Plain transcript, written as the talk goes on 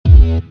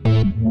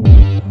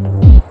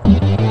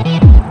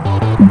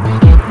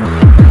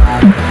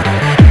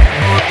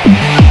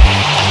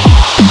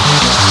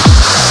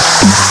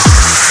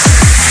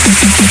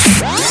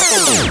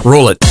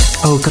Roll it.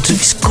 Oh,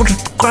 he's got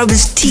to grab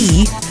his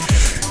tea.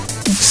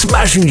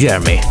 Smashing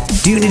Jeremy.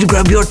 Do you need to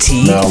grab your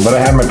tea? No, but I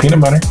have my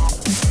peanut butter.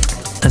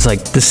 That's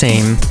like the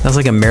same. That's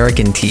like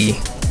American tea,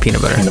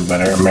 peanut butter. Peanut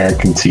butter,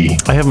 American tea.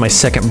 I have my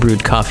second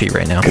brewed coffee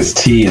right now. Because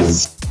tea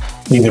is,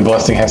 either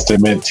Blessing has to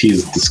admit tea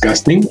is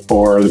disgusting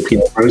or the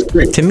peanut butter is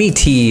great. To me,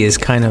 tea is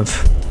kind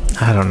of,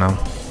 I don't know.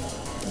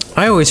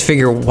 I always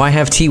figure, why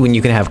have tea when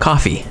you can have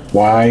coffee?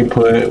 Why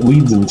put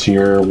weeds into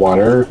your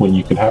water when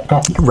you can have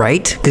coffee?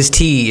 Right? Because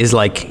tea is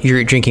like,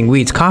 you're drinking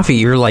weeds. Coffee,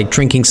 you're like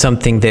drinking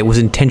something that was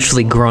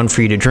intentionally grown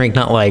for you to drink,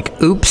 not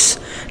like, oops,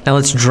 now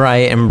let's dry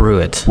it and brew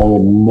it. I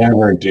would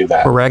never do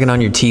that. We're ragging on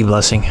your tea,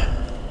 Blessing.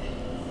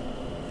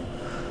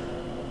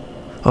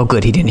 Oh,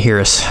 good, he didn't hear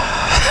us.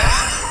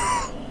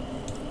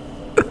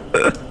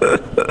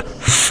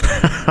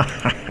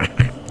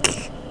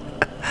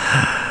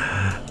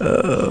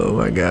 Oh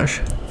my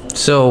gosh.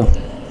 So,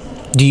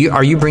 do you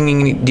have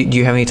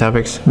any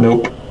topics?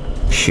 Nope.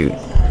 Shoot,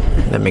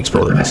 that makes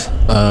both of us.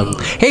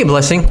 Hey,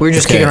 Blessing, we were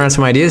just kicking around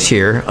some ideas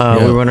here.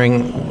 We were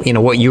wondering,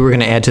 what you were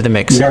going to add to the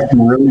mix. We got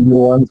some really good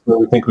ones, but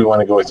we think we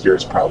want to go with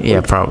yours, probably.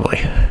 Yeah, probably.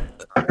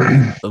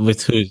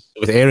 With who?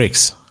 With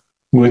Eric's?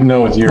 With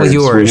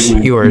yours.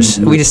 With yours.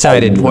 We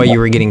decided while you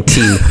were getting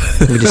tea.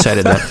 We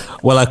decided that.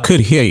 Well, I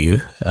could hear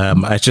you.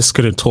 I just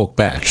couldn't talk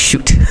back.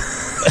 Shoot.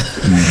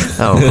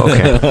 Oh,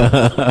 okay.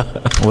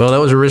 Well, that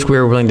was a risk we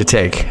were willing to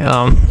take.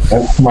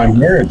 That's my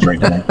marriage right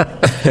now.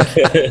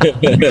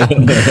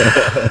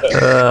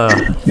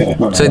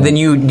 So then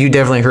you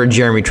definitely heard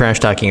Jeremy trash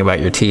talking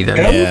about your tea then.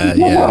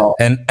 Yeah.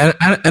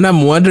 And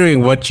I'm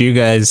wondering what you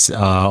guys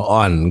are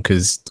on,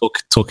 because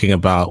talking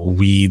about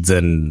weeds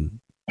and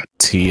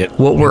tea.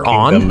 What we're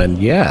on? And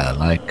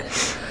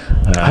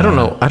I don't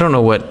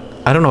know what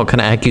kind of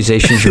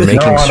accusations you're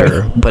making,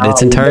 sir, but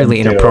it's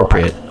entirely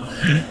inappropriate.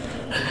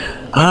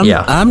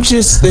 I'm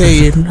just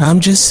saying.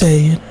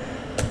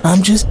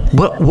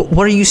 What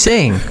are you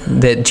saying?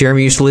 That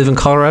Jeremy used to live in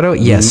Colorado?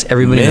 Yes,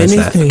 everybody knows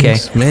that. Okay.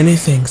 Many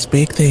things,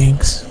 big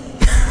things.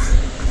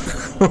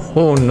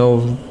 Oh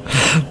no,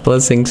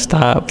 Blessing!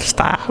 Stop!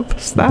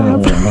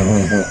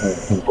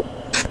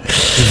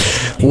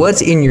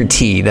 What's in your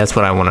tea? That's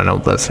what I want to know,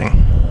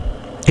 Blessing.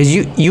 Because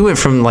you went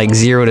from like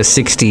 0 to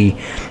 60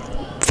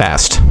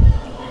 fast.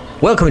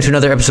 Welcome to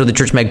another episode of the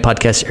Church Mag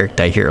Podcast. Eric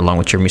Dye here, along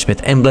with Jeremy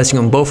Smith and Blessing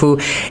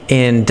Mbofu,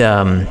 and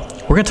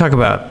we're going to talk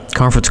about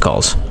conference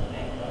calls.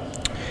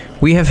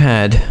 We have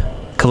had,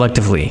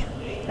 collectively,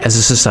 as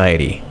a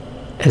society,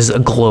 as a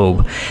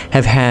globe,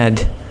 have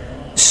had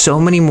so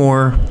many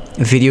more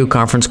video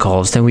conference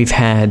calls than we've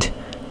had,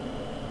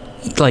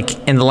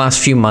 like, in the last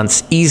few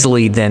months,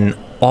 easily than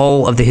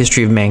all of the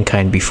history of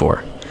mankind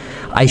before.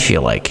 I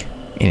feel like,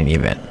 in any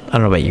event. I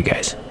don't know about you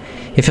guys.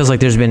 It feels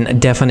like there's been a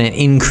definite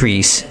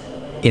increase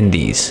in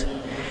these,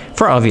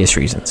 for obvious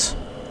reasons.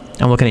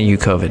 I'm looking at you,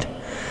 COVID.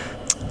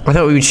 I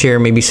thought we would share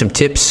maybe some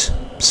tips,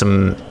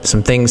 some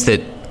things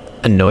that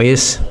annoy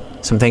us,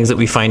 some things that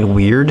we find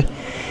weird,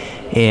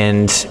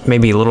 and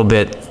maybe a little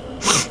bit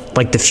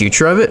like the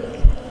future of it.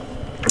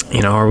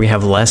 Or we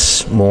have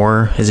less,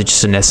 more? Is it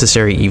just a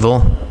necessary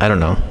evil? I don't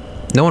know.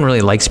 No one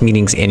really likes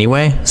meetings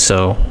anyway,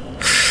 so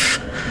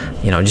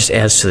it just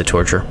adds to the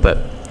torture. But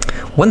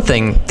one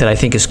thing that I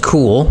think is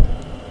cool,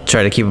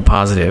 try to keep it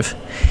positive,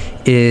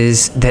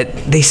 is that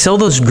they sell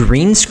those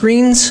green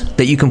screens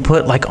that you can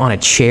put like on a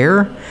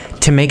chair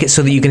to make it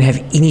so that you can have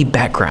any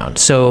background.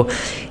 So,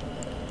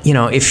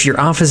 if your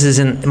office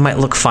it might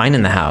look fine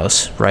in the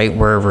house, right,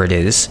 wherever it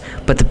is,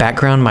 but the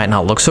background might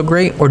not look so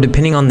great, or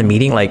depending on the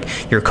meeting, like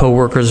your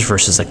coworkers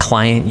versus a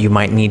client, you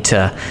might need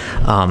to,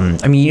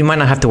 you might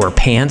not have to wear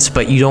pants,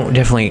 but you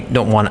definitely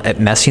don't want it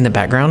messy in the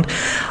background.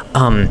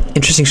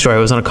 Interesting story. I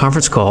was on a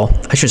conference call.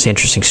 I shouldn't say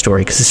interesting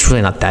story because it's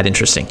really not that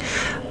interesting.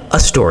 A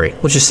story.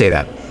 Let's just say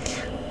that.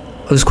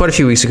 It was quite a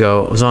few weeks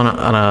ago. I was on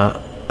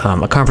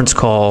a conference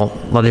call,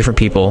 a lot of different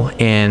people,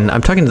 and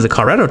I'm talking to the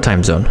Colorado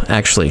time zone,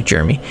 actually,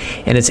 Jeremy,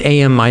 and it's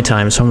a.m. my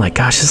time, so I'm like,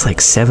 gosh, it's like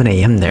 7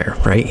 a.m. there,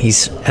 right?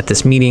 He's at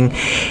this meeting,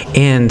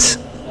 and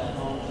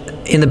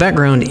in the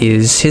background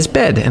is his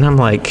bed, and I'm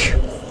like,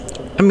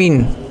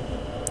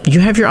 you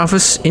have your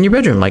office in your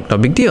bedroom, like, no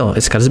big deal.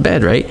 It's got his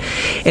bed, right?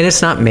 And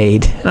it's not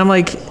made, and I'm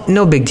like,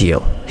 no big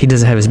deal. He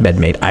doesn't have his bed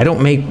made. I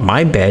don't make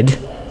my bed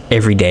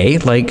every day,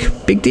 like,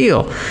 big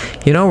deal.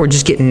 We're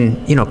just getting,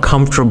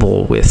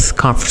 comfortable with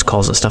conference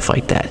calls and stuff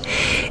like that.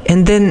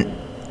 And then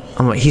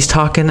I'm like, he's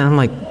talking, and I'm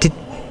like, did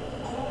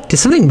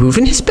something move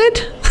in his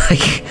bed?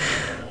 Like,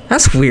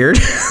 that's weird.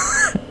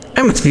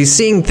 I must be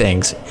seeing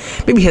things.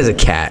 Maybe he has a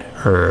cat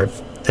or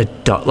a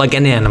dog, like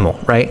an animal,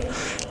 right?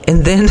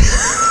 And then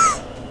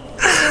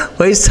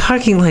while he's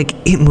talking, like,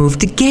 it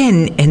moved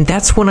again. And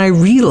that's when I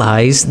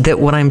realized that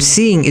what I'm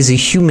seeing is a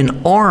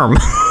human arm.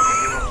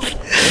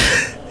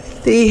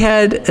 They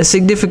had a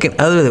significant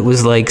other that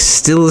was, like,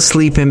 still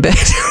asleep in bed.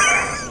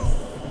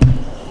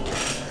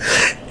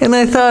 And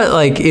I thought,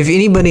 like, if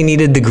anybody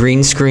needed the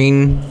green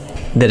screen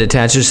that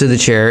attaches to the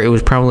chair, it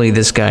was probably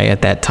this guy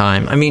at that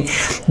time.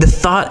 The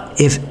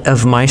thought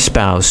of my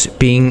spouse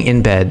being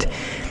in bed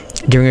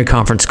during a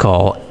conference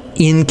call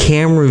in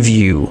camera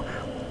view,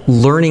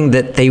 learning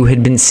that they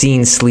had been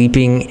seen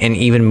sleeping and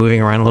even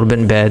moving around a little bit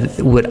in bed,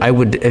 I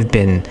would have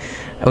been dead.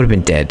 I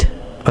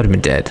would have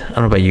been dead. I don't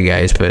know about you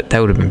guys, but that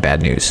would have been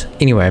bad news.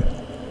 Anyway,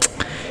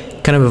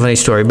 kind of a funny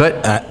story,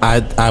 but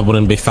I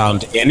wouldn't be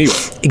found anywhere.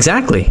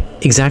 Exactly,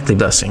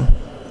 Blessing.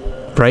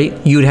 Right?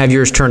 You would have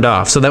yours turned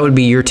off, so that would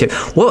be your tip.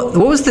 What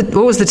was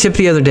the tip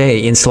the other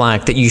day in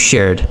Slack that you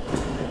shared?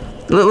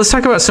 Let's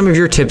talk about some of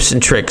your tips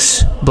and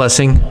tricks,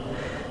 Blessing.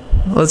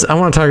 I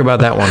want to talk about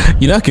that one.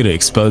 You're not going to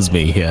expose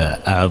me here.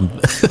 No,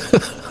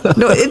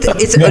 no.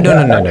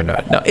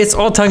 It's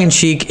all tongue in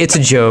cheek. It's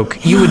a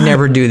joke. You would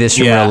never do this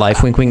in real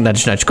life. Wink, wink,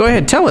 nudge, nudge. Go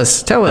ahead. Tell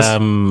us.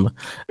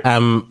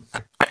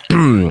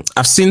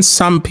 I've seen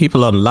some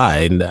people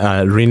online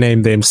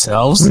rename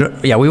themselves.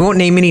 Yeah, we won't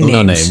name any names.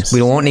 No names.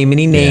 We won't name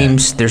any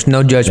names. There's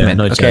no judgment.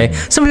 Yeah, okay.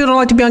 Judgment. Some people don't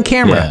like to be on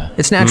camera. Yeah.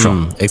 It's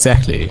natural.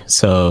 Exactly.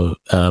 So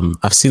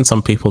I've seen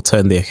some people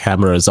turn their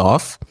cameras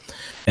off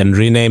and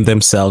rename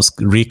themselves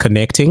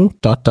reconnecting ...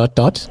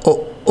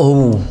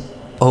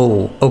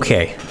 Oh,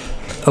 okay.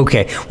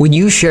 When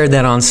you shared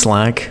that on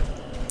Slack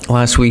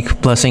last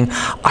week, Blessing,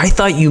 I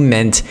thought you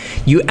meant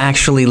you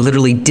actually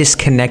literally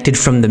disconnected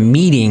from the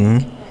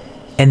meeting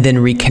and then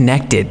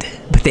reconnected,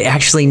 but they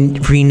actually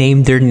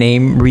renamed their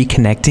name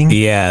Reconnecting?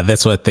 Yeah,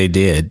 that's what they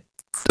did.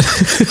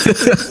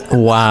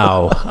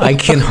 Wow. I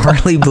can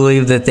hardly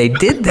believe that they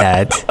did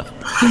that.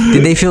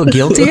 Did they feel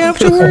guilty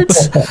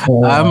afterwards?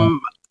 Well,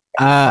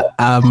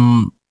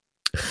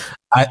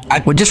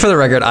 just for the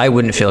record, I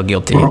wouldn't feel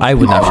guilty. I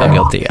would not feel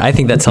guilty. I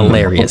think that's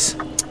hilarious.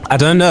 I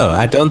don't know.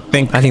 I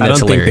think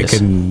they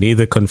can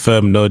neither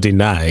confirm nor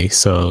deny.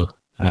 So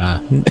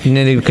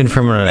neither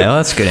confirm nor deny. Oh,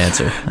 that's a good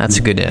answer. That's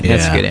a good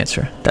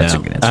answer.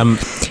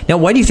 Now,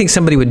 why do you think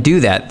somebody would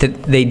do that?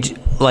 That they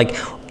like?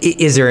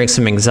 Is there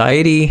some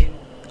anxiety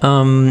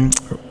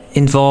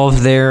involved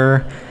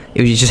there?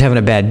 If you're just having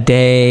a bad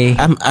day?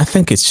 I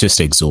think it's just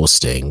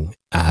exhausting.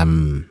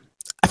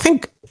 I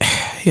think,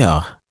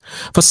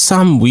 for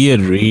some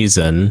weird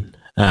reason,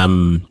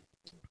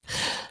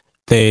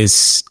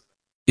 it's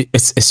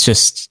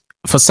just,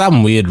 for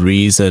some weird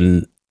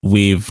reason,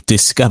 we've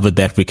discovered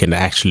that we can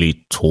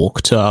actually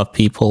talk to our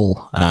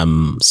people.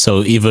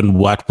 So even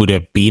what would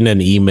have been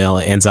an email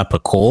ends up a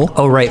call.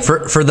 Oh, right.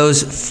 For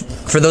those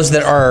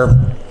that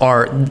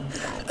are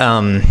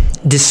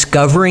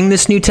discovering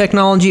this new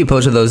technology,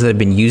 opposed to those that have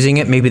been using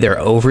it, maybe they're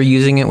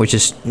overusing it, which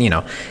is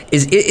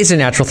is a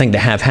natural thing to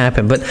have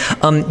happen. But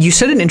you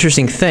said an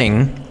interesting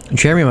thing.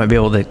 Jeremy might be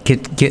able to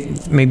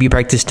get maybe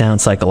break this down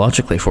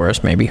psychologically for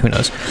us. Maybe, who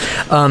knows?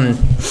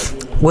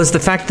 Was the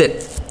fact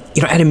that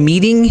at a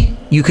meeting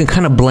you can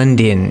kind of blend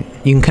in.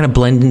 You can kind of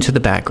blend into the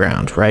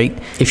background, right?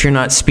 If you're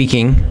not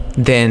speaking,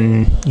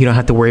 then you don't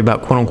have to worry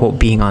about quote unquote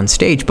being on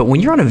stage. But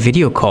when you're on a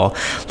video call,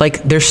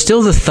 like there's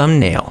still the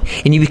thumbnail,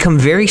 and you become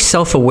very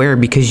self-aware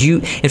because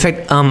in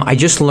fact, I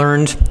just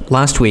learned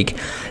last week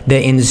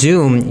that in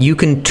Zoom you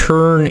can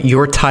turn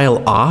your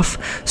tile off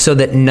so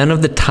that none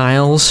of the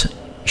tiles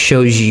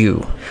shows you,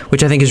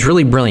 which I think is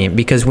really brilliant,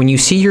 because when you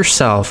see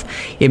yourself,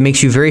 it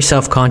makes you very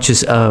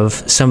self-conscious of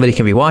somebody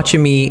can be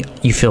watching me.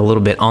 You feel a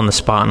little bit on the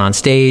spot and on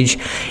stage,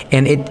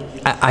 and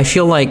I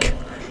feel like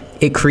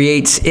it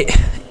creates it.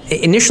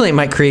 Initially, it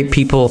might create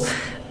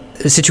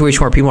a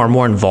situation where people are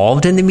more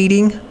involved in the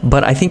meeting,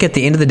 but I think at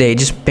the end of the day, it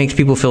just makes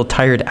people feel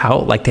tired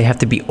out, like they have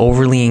to be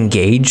overly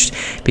engaged,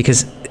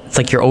 because it's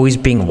like you're always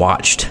being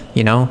watched,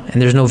 and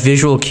there's no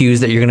visual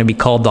cues that you're going to be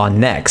called on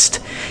next.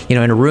 In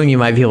a room, you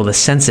might be able to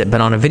sense it, but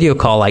on a video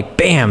call, like,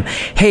 bam,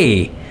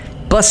 hey,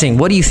 Blessing,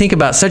 what do you think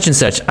about such and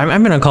such?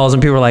 I've been on calls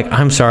and people are like,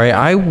 I'm sorry,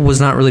 I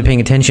was not really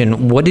paying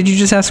attention. What did you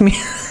just ask me?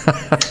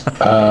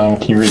 Can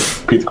you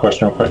repeat the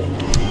question real quick?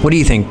 What do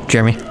you think,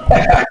 Jeremy?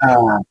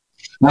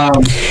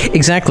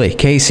 Exactly.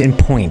 Case in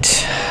point.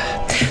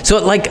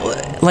 So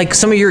like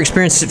some of your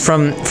experience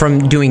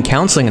from doing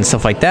counseling and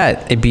stuff like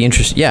that, it'd be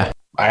interesting. Yeah.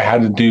 I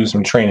had to do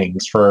some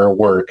trainings for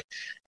work,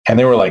 and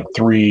they were like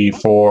 3,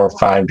 4,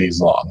 5 days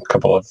long. A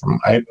couple of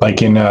them.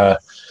 In a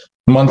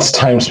month's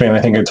time span,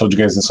 I think I told you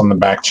guys this on the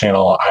back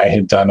channel, I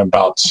had done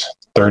about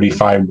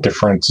 35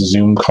 different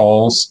Zoom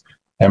calls,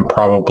 and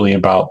probably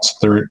about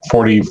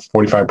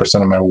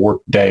 45% of my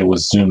work day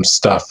was Zoom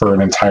stuff for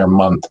an entire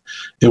month.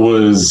 It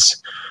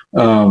was,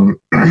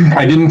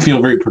 I didn't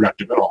feel very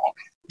productive at all.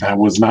 I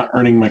was not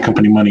earning my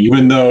company money,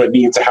 even though it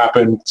needs to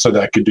happen so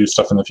that I could do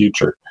stuff in the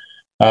future.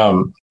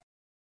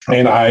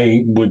 And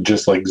I would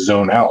just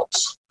zone out,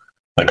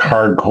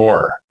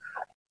 hardcore.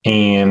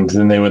 And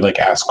then they would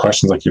ask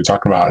questions like you're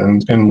talking about.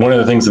 And one of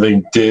the things that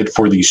they did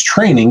for these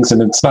trainings,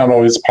 and it's not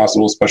always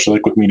possible,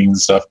 especially with meetings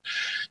and stuff,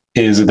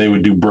 is that they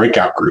would do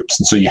breakout groups.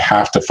 And so you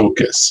have to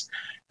focus.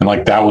 And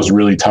that was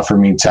really tough for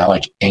me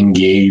to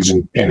engage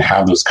and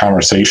have those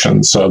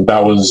conversations. So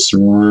that was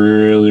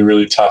really,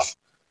 really tough.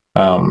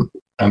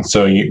 And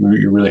so you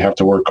really have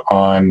to work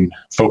on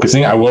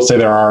focusing. I will say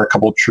there are a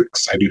couple of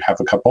tricks. I do have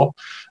a couple.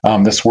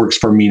 This works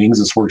for meetings.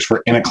 This works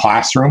for in a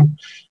classroom.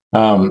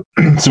 So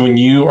when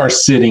you are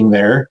sitting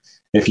there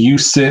If you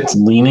sit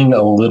leaning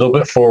a little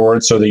bit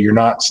forward so that you're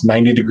not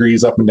 90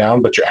 degrees up and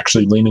down, but you're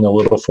actually leaning a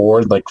little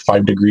forward, like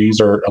 5 degrees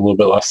or a little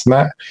bit less than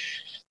that,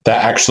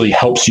 that actually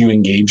helps you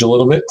engage a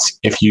little bit.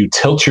 If you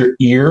tilt your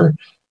ear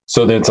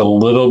so that it's a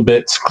little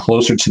bit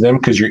closer to them,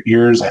 because your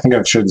ears, I think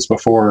I've showed this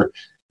before,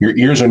 your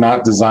ears are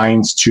not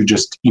designed to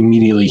just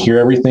immediately hear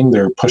everything.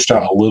 They're pushed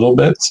out a little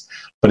bit.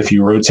 But if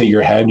you rotate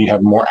your head, you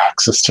have more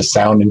access to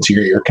sound into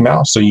your ear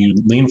canal. So you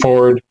lean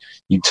forward,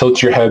 you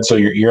tilt your head so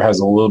your ear has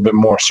a little bit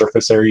more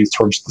surface area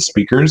towards the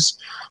speakers.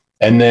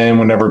 And then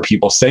whenever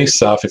people say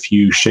stuff, if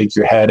you shake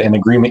your head in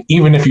agreement,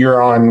 even if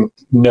you're on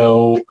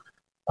no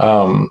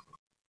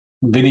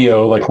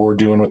video like we're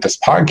doing with this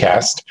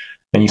podcast,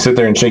 and you sit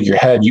there and shake your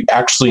head, you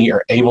actually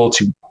are able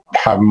to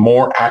have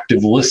more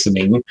active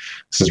listening.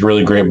 This is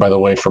really great, by the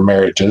way, for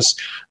marriages,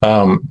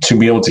 to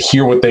be able to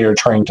hear what they are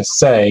trying to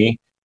say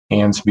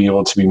and to be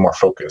able to be more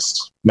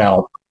focused.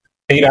 Now,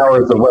 8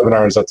 hours of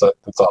webinars, that's a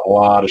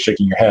lot of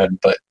shaking your head,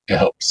 but it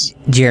helps.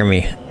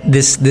 Jeremy,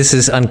 this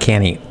is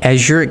uncanny. I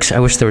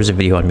wish there was a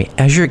video on me.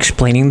 As you're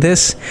explaining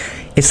this,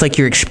 it's like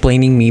you're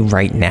explaining me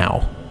right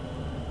now.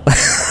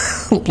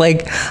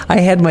 Like, I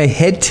had my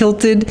head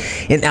tilted,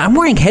 and I'm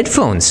wearing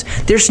headphones.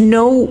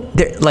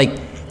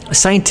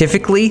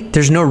 Scientifically,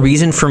 there's no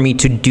reason for me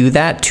to do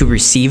that to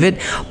receive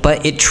it,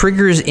 but it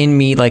triggers in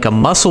me like a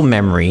muscle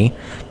memory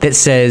that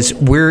says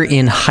we're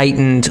in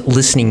heightened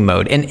listening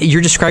mode. And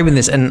you're describing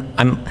this, and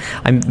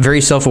I'm very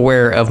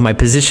self-aware of my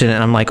position,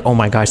 and I'm like, oh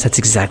my gosh, that's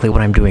exactly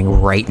what I'm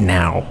doing right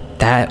now.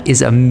 That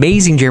is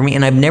amazing, Jeremy,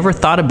 and I've never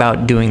thought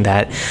about doing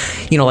that,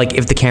 like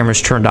if the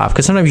camera's turned off,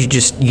 because sometimes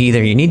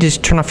you need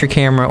to turn off your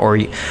camera, or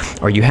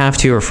you have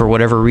to, or for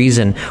whatever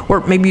reason,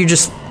 or maybe you're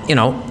just,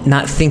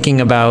 not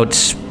thinking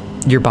about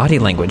your body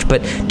language, but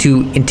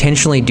to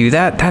intentionally do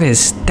that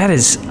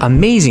is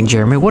amazing,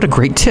 Jeremy. What a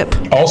great tip.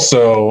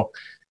 Also,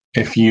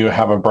 if you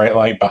have a bright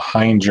light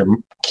behind your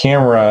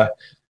camera,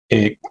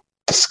 it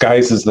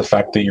disguises the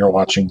fact that you're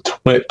watching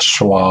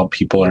Twitch while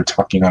people are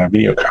talking on a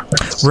video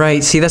conference.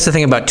 Right. See, that's the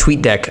thing about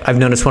TweetDeck. I've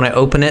noticed when I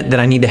open it that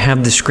I need to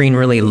have the screen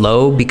really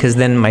low, because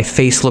then my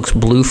face looks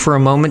blue for a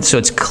moment, so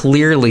it's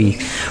clearly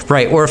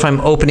right. Or if I'm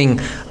opening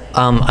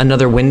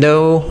another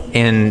window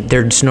and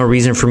there's no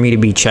reason for me to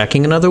be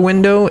checking another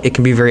window, it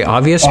can be very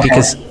obvious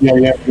because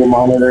you have your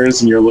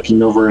monitors and you're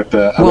looking over at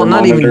the other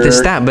not monitor. even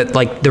just that, but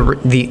like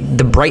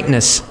the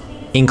brightness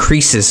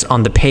increases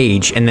on the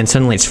page and then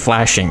suddenly it's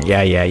flashing.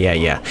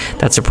 Yeah.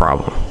 That's a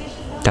problem.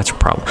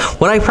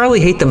 What I probably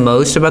hate the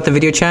most about the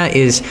video chat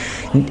is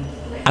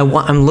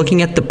I'm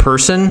looking at the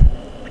person,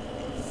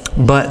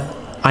 but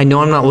I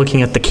know I'm not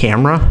looking at the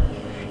camera,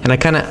 and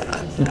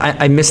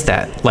I miss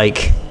that.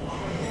 Like,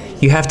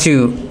 you have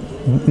to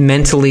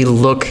mentally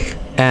look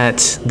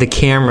at the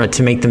camera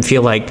to make them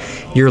feel like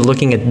you're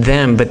looking at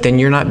them, but then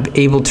you're not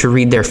able to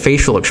read their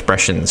facial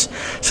expressions.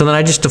 So then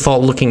I just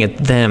default looking at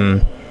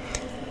them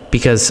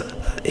because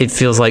it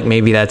feels like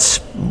maybe that's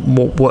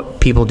what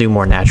people do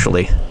more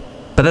naturally.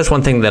 But that's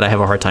one thing that I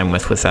have a hard time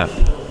with that.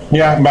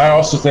 Yeah, but I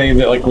also say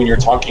that, like, when you're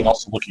talking,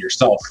 also look at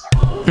yourself.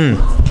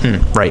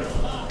 Right.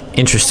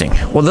 Interesting.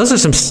 Well, those are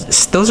some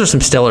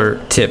stellar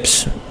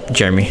tips,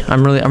 Jeremy.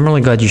 I'm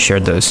really glad you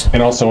shared those.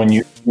 And also, when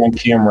you're on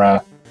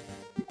camera,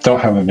 don't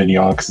have the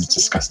video on because it's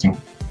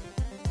disgusting,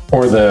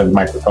 or the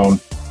microphone.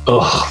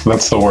 Ugh,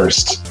 that's the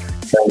worst.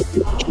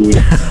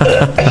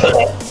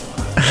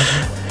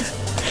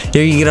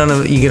 Yeah, you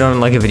get on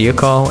like a video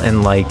call,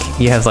 and like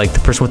you have like the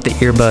person with the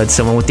earbuds,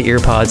 someone with the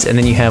earpods, and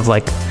then you have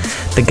like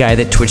the guy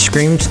that Twitch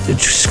streams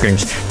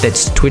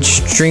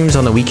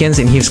on the weekends,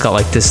 and he's got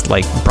like this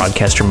like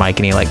broadcaster mic,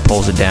 and he like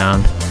pulls it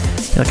down.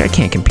 You're like, I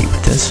can't compete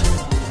with this.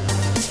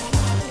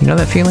 You know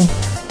that feeling?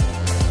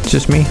 It's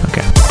just me?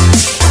 Okay.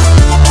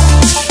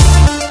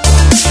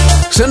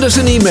 Send us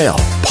an email,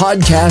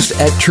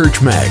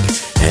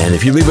 podcast@churchmag. And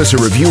if you leave us a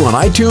review on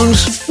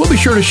iTunes, we'll be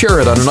sure to share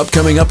it on an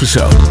upcoming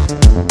episode.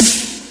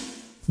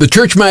 The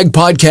Church Mag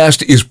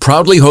podcast is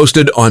proudly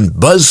hosted on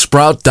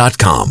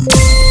Buzzsprout.com.